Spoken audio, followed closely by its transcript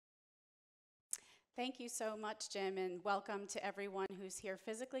Thank you so much, Jim, and welcome to everyone who's here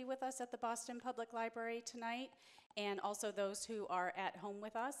physically with us at the Boston Public Library tonight, and also those who are at home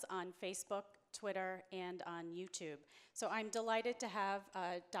with us on Facebook, Twitter, and on YouTube. So I'm delighted to have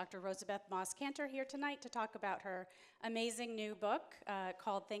Dr. Rosabeth Moss Kanter here tonight to talk about her amazing new book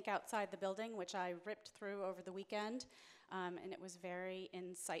called Think Outside the Building, which I ripped through over the weekend, and it was very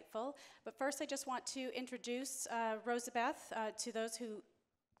insightful. But first, I just want to introduce Rosabeth to those who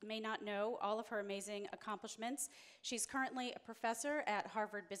may not know all of her amazing accomplishments. She's currently a professor at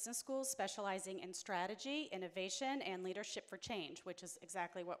Harvard Business School, specializing in strategy, innovation, and leadership for change, which is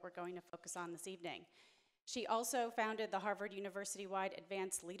exactly what we're going to focus on this evening. She also founded the Harvard University-wide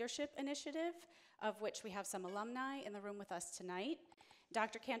Advanced Leadership Initiative, of which we have some alumni in the room with us tonight.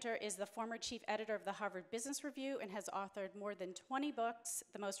 Dr. Kanter is the former chief editor of the Harvard Business Review and has authored more than 20 books,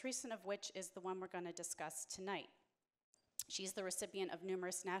 the most recent of which is the one we're going to discuss tonight. She's the recipient of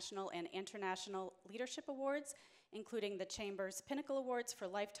numerous national and international leadership awards, including the Chamber's Pinnacle Awards for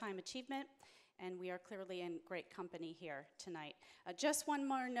Lifetime Achievement, and we are clearly in great company here tonight. Just one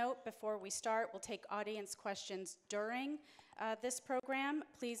more note before we start. We'll take audience questions during this program.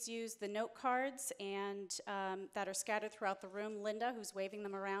 Please use the note cards and that are scattered throughout the room. Linda, who's waving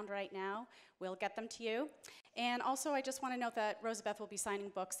them around right now, will get them to you. And also, I just want to note that Rosabeth will be signing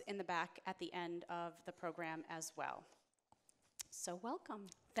books in the back at the end of the program as well. So welcome.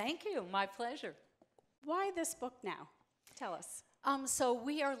 Thank you. My pleasure. Why this book now? Tell us. So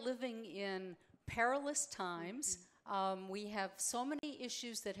we are living in perilous times. We have so many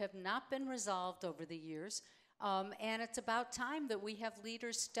issues that have not been resolved over the years. And it's about time that we have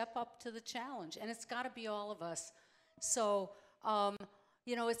leaders step up to the challenge. And it's got to be all of us. So,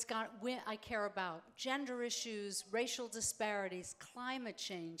 you know, I care about gender issues, racial disparities, climate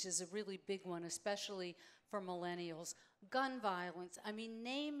change is a really big one, especially for millennials. Gun violence, I mean,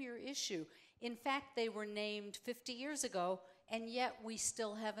 name your issue. In fact, they were named 50 years ago, and yet we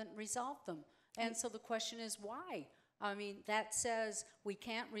still haven't resolved them. And so the question is why? I mean, that says we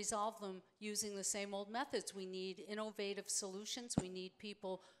can't resolve them using the same old methods. We need innovative solutions. We need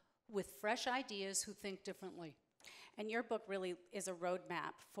people with fresh ideas who think differently. And your book really is a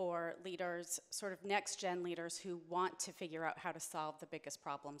roadmap for leaders, sort of next-gen leaders who want to figure out how to solve the biggest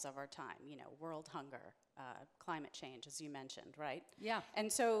problems of our time, you know, world hunger, climate change, as you mentioned, right? Yeah.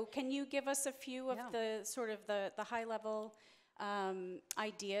 And so can you give us a few of the sort of the high-level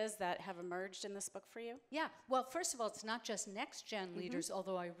ideas that have emerged in this book for you? Yeah. Well, first of all, it's not just next-gen leaders,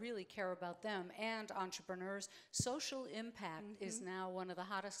 although I really care about them, and entrepreneurs. Social impact is now one of the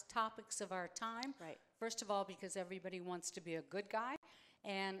hottest topics of our time. Right. First of all, because everybody wants to be a good guy,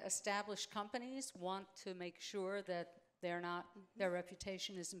 and established companies want to make sure that their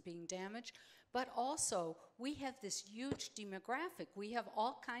reputation isn't being damaged. But also, we have this huge demographic. We have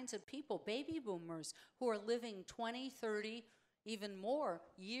all kinds of people, baby boomers, who are living 20, 30, even more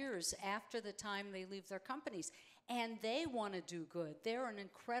years after the time they leave their companies. And they want to do good. They're an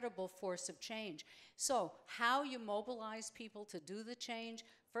incredible force of change. So how you mobilize people to do the change,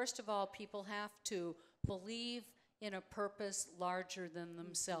 first of all, people have to believe in a purpose larger than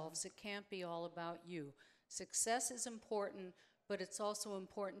themselves. It can't be all about you. Success is important, but it's also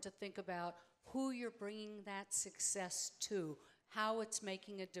important to think about who you're bringing that success to, how it's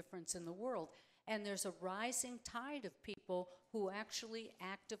making a difference in the world. And there's a rising tide of people who actually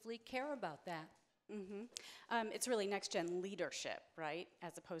actively care about that. It's really next-gen leadership, right,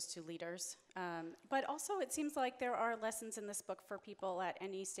 as opposed to leaders. But also it seems like there are lessons in this book for people at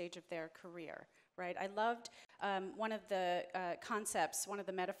any stage of their career, right? I loved one of the concepts, one of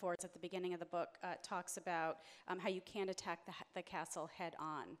the metaphors at the beginning of the book talks about how you can't attack the castle head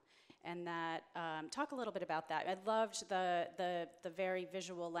on. And that, talk a little bit about that. I loved the very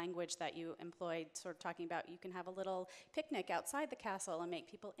visual language that you employed, sort of talking about you can have a little picnic outside the castle and make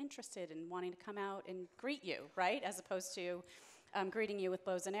people interested in wanting to come out and greet you, right? As opposed to greeting you with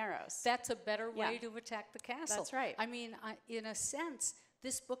bows and arrows. That's a better way to attack the castle. That's right. I mean, in a sense,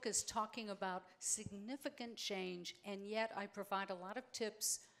 this book is talking about significant change, and yet I provide a lot of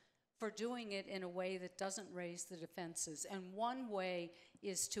tips for doing it in a way that doesn't raise the defenses. And one way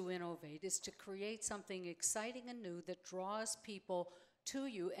is to innovate, is to create something exciting and new that draws people to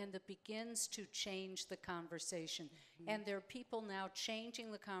you and that begins to change the conversation. And there are people now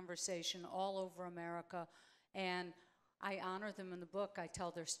changing the conversation all over America, and I honor them in the book. I tell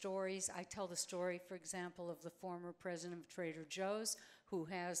their stories. I tell the story, for example, of the former president of Trader Joe's, who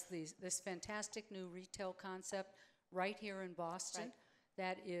has this fantastic new retail concept right here in Boston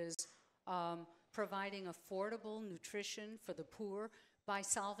that is providing affordable nutrition for the poor by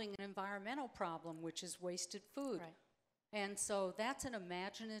solving an environmental problem, which is wasted food. And so that's an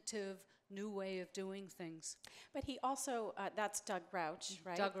imaginative new way of doing things. But he also, that's Doug Rauch,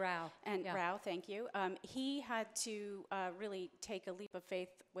 right? Doug Rao. And yeah. Rao, thank you. He had to really take a leap of faith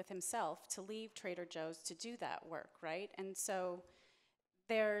with himself to leave Trader Joe's to do that work, right? And so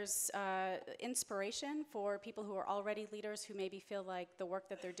there's inspiration for people who are already leaders who maybe feel like the work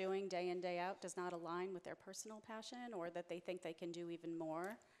that they're doing day in, day out does not align with their personal passion, or that they think they can do even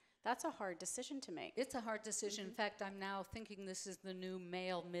more. That's a hard decision to make. It's a hard decision. In fact, I'm now thinking this is the new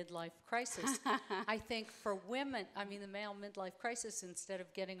male midlife crisis. I think for women, I mean, the male midlife crisis, instead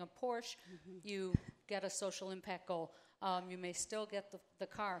of getting a Porsche, you get a social impact goal. You may still get the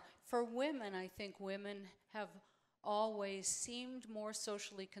car. For women, I think women have always seemed more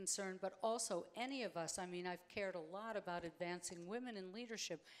socially concerned, but also any of us, I mean, I've cared a lot about advancing women in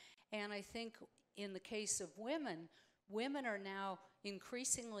leadership. And I think in the case of women, women are now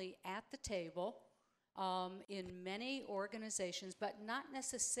increasingly at the table in many organizations, but not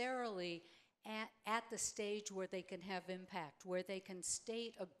necessarily at the stage where they can have impact, where they can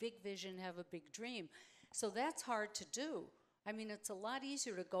state a big vision, have a big dream. So that's hard to do. I mean, it's a lot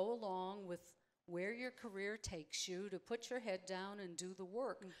easier to go along with where your career takes you, to put your head down and do the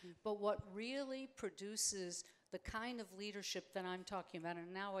work. But what really produces the kind of leadership that I'm talking about,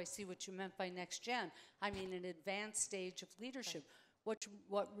 and now I see what you meant by next gen, I mean an advanced stage of leadership. Right.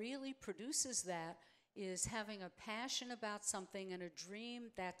 What really produces that is having a passion about something and a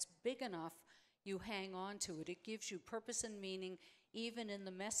dream that's big enough, you hang on to it. It gives you purpose and meaning, even in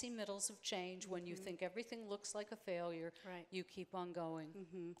the messy middles of change, when you think everything looks like a failure, right. You keep on going.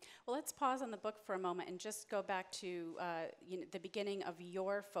 Well, let's pause on the book for a moment and just go back to the beginning of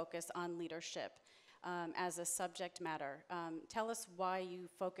your focus on leadership as a subject matter. Tell us why you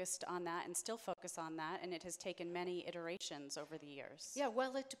focused on that and still focus on that, and it has taken many iterations over the years. Yeah,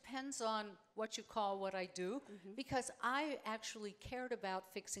 well, it depends on what you call what I do, because I actually cared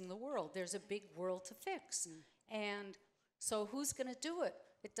about fixing the world. There's a big world to fix. And so who's going to do it?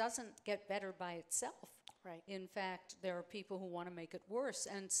 It doesn't get better by itself. Right. In fact, there are people who want to make it worse.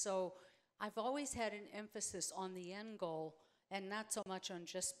 And so I've always had an emphasis on the end goal and not so much on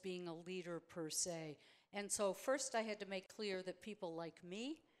just being a leader per se. And so first I had to make clear that people like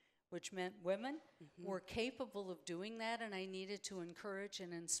me, which meant women, were capable of doing that, and I needed to encourage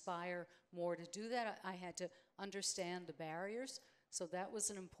and inspire more to do that. I had to understand the barriers, so that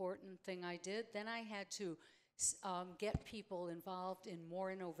was an important thing I did. Then I had to get people involved in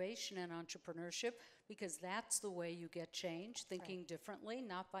more innovation and entrepreneurship, because that's the way you get change, thinking differently,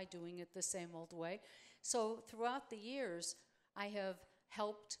 not by doing it the same old way. So throughout the years, I have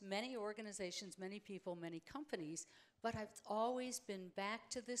helped many organizations, many people, many companies, but I've always been back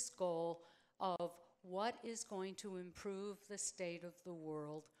to this goal of what is going to improve the state of the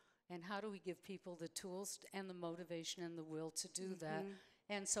world, and how do we give people the tools and the motivation and the will to do that.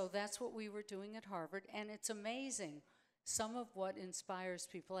 And so that's what we were doing at Harvard, and it's amazing, some of what inspires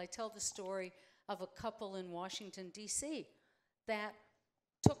people. I tell the story of a couple in Washington, D.C. that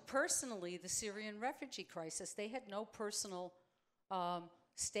took personally the Syrian refugee crisis. They had no personal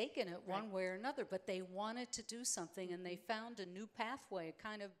stake in it one way or another, but they wanted to do something, and they found a new pathway,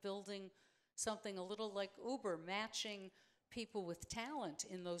 kind of building something a little like Uber, matching people with talent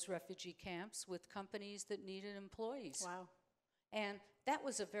in those refugee camps with companies that needed employees. Wow. And that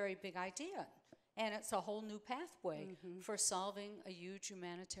was a very big idea. And it's a whole new pathway for solving a huge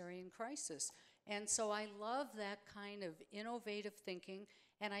humanitarian crisis. And so I love that kind of innovative thinking.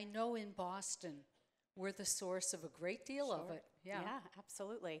 And I know in Boston, we're the source of a great deal of it. Yeah,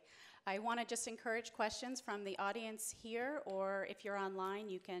 absolutely. I want to just encourage questions from the audience here, or if you're online,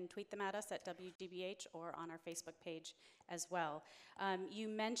 you can tweet them at us at WGBH or on our Facebook page as well. You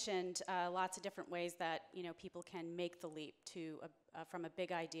mentioned lots of different ways that people can make the leap to from a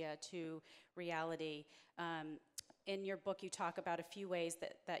big idea to reality. In your book, you talk about a few ways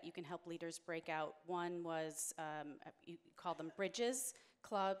that you can help leaders break out. One was, you call them bridges,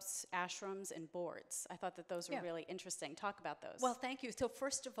 clubs, ashrams, and boards. I thought that those were really interesting. Talk about those. Well, thank you. So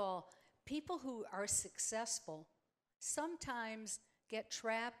first of all, people who are successful sometimes get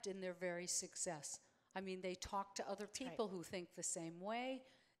trapped in their very success. I mean, they talk to other people who think the same way.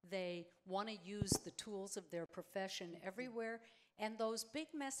 They want to use the tools of their profession everywhere. And those big,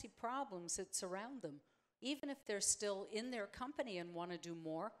 messy problems that surround them, even if they're still in their company and want to do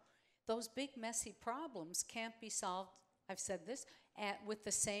more, those big, messy problems can't be solved, I've said this, with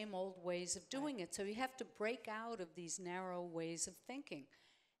the same old ways of doing it. So you have to break out of these narrow ways of thinking.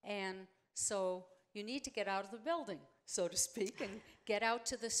 And so you need to get out of the building, so to speak, and get out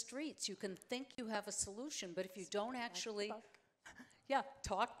to the streets. You can think you have a solution, but if you don't actually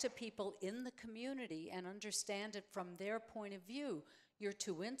talk to people in the community and understand it from their point of view, you're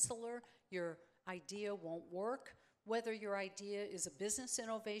too insular, your idea won't work, whether your idea is a business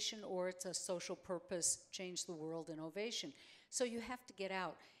innovation or it's a social purpose, change the world innovation. So you have to get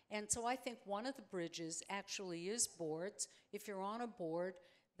out. And so I think one of the bridges actually is boards. If you're on a board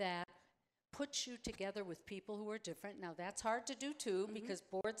that puts you together with people who are different. Now that's hard to do too, because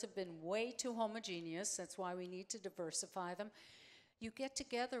boards have been way too homogeneous. That's why we need to diversify them. You get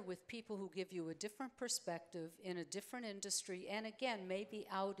together with people who give you a different perspective in a different industry, and again, maybe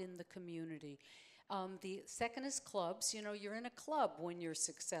out in the community. The second is clubs. You know, you're in a club when you're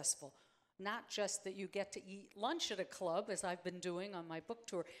successful. Not just that you get to eat lunch at a club, as I've been doing on my book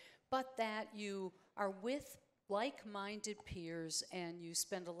tour, but that you are with like-minded peers and you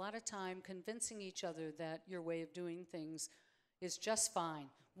spend a lot of time convincing each other that your way of doing things is just fine.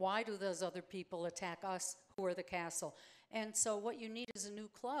 Why do those other people attack us who are the castle? And so what you need is a new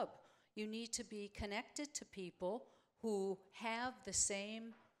club. You need to be connected to people who have the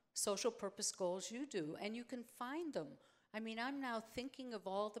same social purpose goals you do, and you can find them. I mean, I'm now thinking of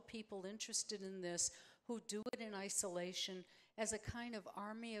all the people interested in this who do it in isolation as a kind of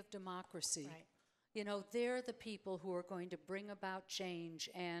army of democracy. Right. You know, they're the people who are going to bring about change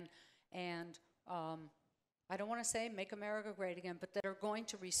and I don't want to say make America great again, but that are going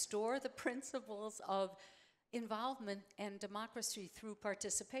to restore the principles of involvement and democracy through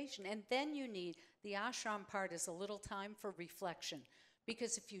participation. And then you need, the ashram part is a little time for reflection.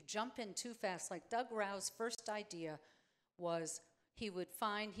 Because if you jump in too fast, like Doug Rao's first idea was he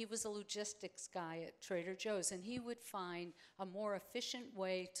was a logistics guy at Trader Joe's, and he would find a more efficient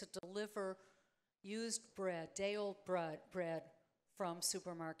way to deliver used bread, day-old bread from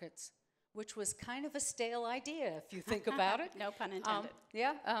supermarkets, which was kind of a stale idea if you think about it. No pun intended.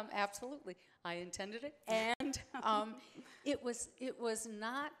 Absolutely. I intended it. And it was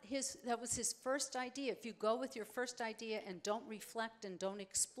not that was his first idea. If you go with your first idea and don't reflect and don't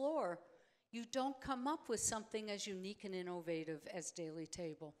explore, you don't come up with something as unique and innovative as Daily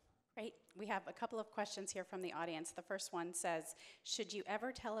Table. Great. We have a couple of questions here from the audience. The first one says, should you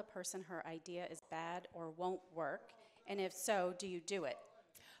ever tell a person her idea is bad or won't work? And if so, do you do it?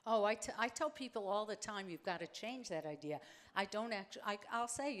 Oh, I tell people all the time, you've got to change that idea. I'll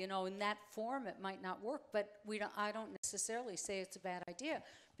say, you know, in that form it might not work, but I don't necessarily say it's a bad idea,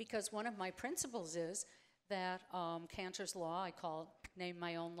 because one of my principles is that Kanter's law, name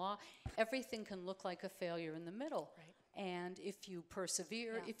my own law, everything can look like a failure in the middle. Right. And if you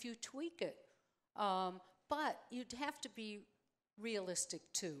persevere, if you tweak it. But you'd have to be realistic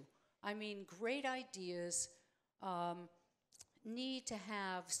too. I mean, great ideas need to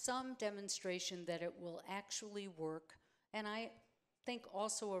have some demonstration that it will actually work. And I think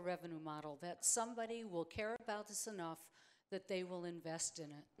also a revenue model, that somebody will care about this enough that they will invest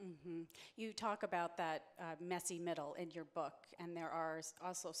in it. Mm-hmm. You talk about that messy middle in your book, and there are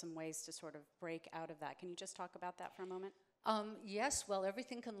also some ways to sort of break out of that. Can you just talk about that for a moment? Yes, well,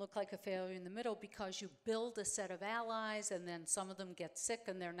 everything can look like a failure in the middle because you build a set of allies and then some of them get sick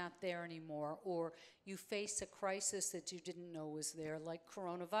and they're not there anymore. Or you face a crisis that you didn't know was there, like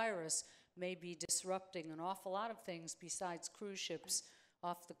coronavirus may be disrupting an awful lot of things besides cruise ships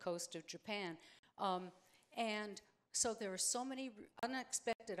off the coast of Japan. And so there are so many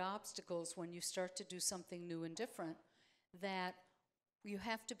unexpected obstacles when you start to do something new and different that you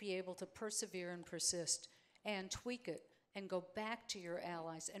have to be able to persevere and persist and tweak it and go back to your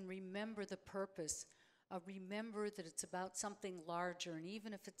allies and remember the purpose. Remember that it's about something larger, and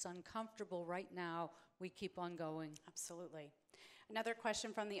even if it's uncomfortable right now, we keep on going. Absolutely. Another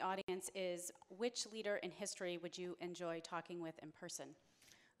question from the audience is, which leader in history would you enjoy talking with in person?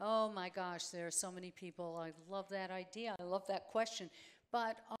 Oh my gosh, there are so many people. I love that idea. I love that question.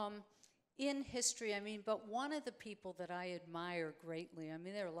 But in history, but one of the people that I admire greatly,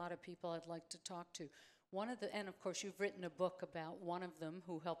 there are a lot of people I'd like to talk to. And of course you've written a book about one of them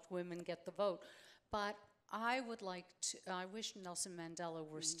who helped women get the vote. But I wish Nelson Mandela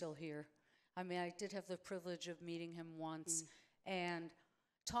were still here. I did have the privilege of meeting him once. And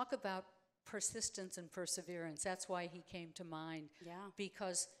talk about persistence and perseverance. That's why he came to mind. Yeah.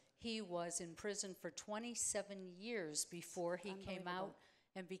 Because he was in prison for 27 years before he came out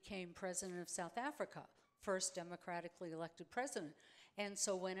and became president of South Africa, first democratically elected president. And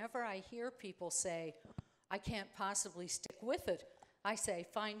so whenever I hear people say, I can't possibly stick with it, I say,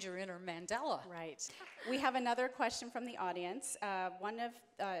 find your inner Mandela. Right. We have another question from the audience.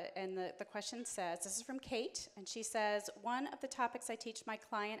 And the question says, this is from Kate, and she says, one of the topics I teach my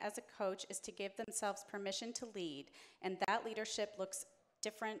client as a coach is to give themselves permission to lead, and that leadership looks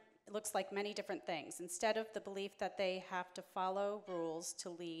like many different things, instead of the belief that they have to follow rules to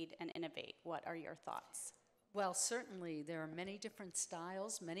lead and innovate. What are your thoughts? Well, certainly there are many different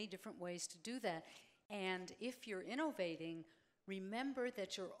styles, many different ways to do that. And if you're innovating, remember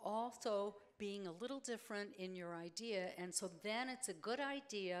that you're also being a little different in your idea. And so then it's a good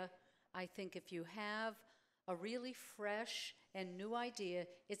idea, I think, if you have a really fresh and new idea,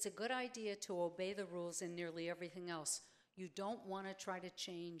 it's a good idea to obey the rules in nearly everything else. You don't want to try to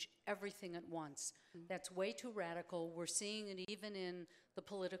change everything at once. That's way too radical. We're seeing it even in the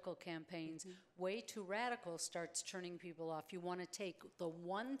political campaigns. Way too radical starts turning people off. You want to take the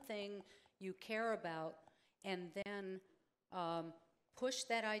one thing you care about and then push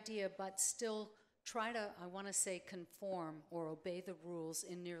that idea, but still try to, I want to say, conform or obey the rules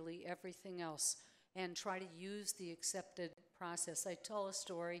in nearly everything else, and try to use the accepted process. I tell a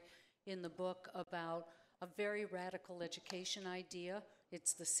story in the book about a very radical education idea.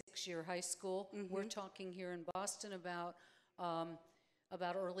 It's the 6-year high school. We're talking here in Boston about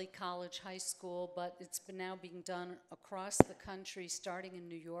early college, high school, but it's been now being done across the country, starting in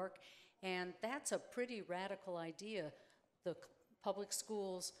New York, and that's a pretty radical idea. The public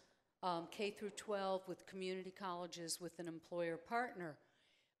schools, K through 12, with community colleges, with an employer partner.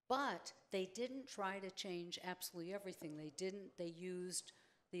 But they didn't try to change absolutely everything. They used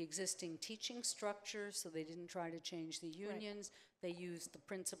the existing teaching structure, so they didn't try to change the unions. Right. They used the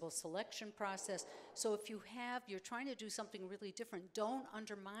principal selection process. So if you're trying to do something really different, don't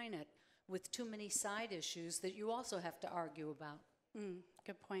undermine it with too many side issues that you also have to argue about.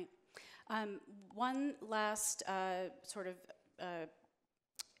 Good point. One last sort of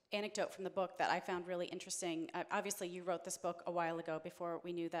anecdote from the book that I found really interesting. Obviously, you wrote this book a while ago before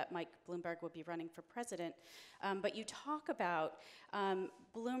we knew that Mike Bloomberg would be running for president. But you talk about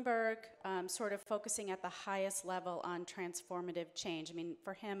Bloomberg sort of focusing at the highest level on transformative change. I mean,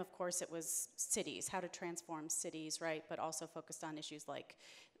 for him, of course, it was cities, how to transform cities, right? But also focused on issues like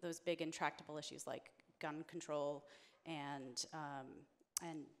those big intractable issues like gun control and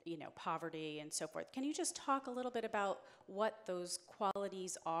poverty and so forth. Can you just talk a little bit about what those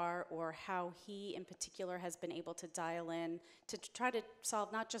qualities are, or how he in particular has been able to dial in to try to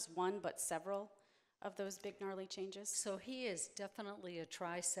solve not just one but several of those big gnarly changes? So he is definitely a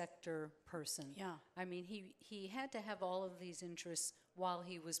tri-sector person. Yeah. I mean, he had to have all of these interests while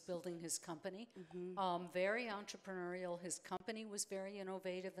he was building his company. Very entrepreneurial. His company was very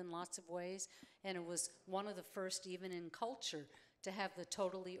innovative in lots of ways, and it was one of the first, even in culture, to have the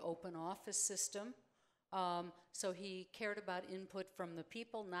totally open office system. So he cared about input from the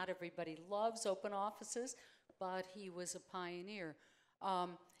people. Not everybody loves open offices, but he was a pioneer.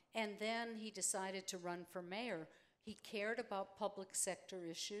 And then he decided to run for mayor. He cared about public sector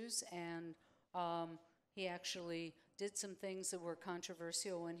issues, and he actually did some things that were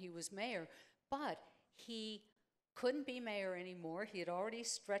controversial when he was mayor. But he couldn't be mayor anymore. He had already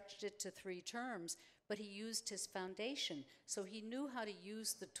stretched it to 3 terms, but he used his foundation. So he knew how to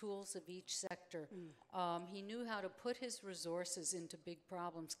use the tools of each sector. He knew how to put his resources into big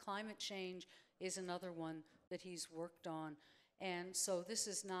problems. Climate change is another one that he's worked on. And so this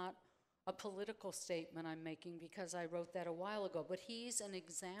is not a political statement I'm making, because I wrote that a while ago, but he's an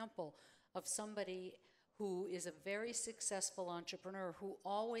example of somebody who is a very successful entrepreneur who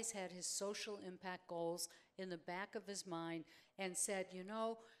always had his social impact goals in the back of his mind and said, you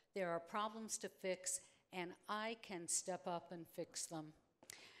know, there are problems to fix, and I can step up and fix them.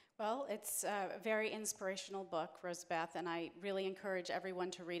 Well, it's a very inspirational book, Rosabeth, and I really encourage everyone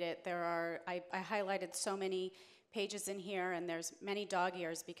to read it. I highlighted so many pages in here, and there's many dog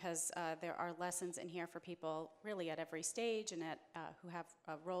ears, because there are lessons in here for people really at every stage and who have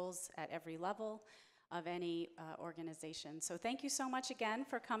roles at every level of any organization. So thank you so much again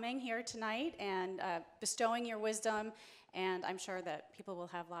for coming here tonight and bestowing your wisdom, and I'm sure that people will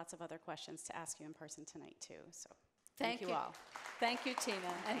have lots of other questions to ask you in person tonight too. So thank you all. Thank you, Tina,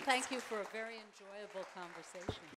 and thank you for a very enjoyable conversation.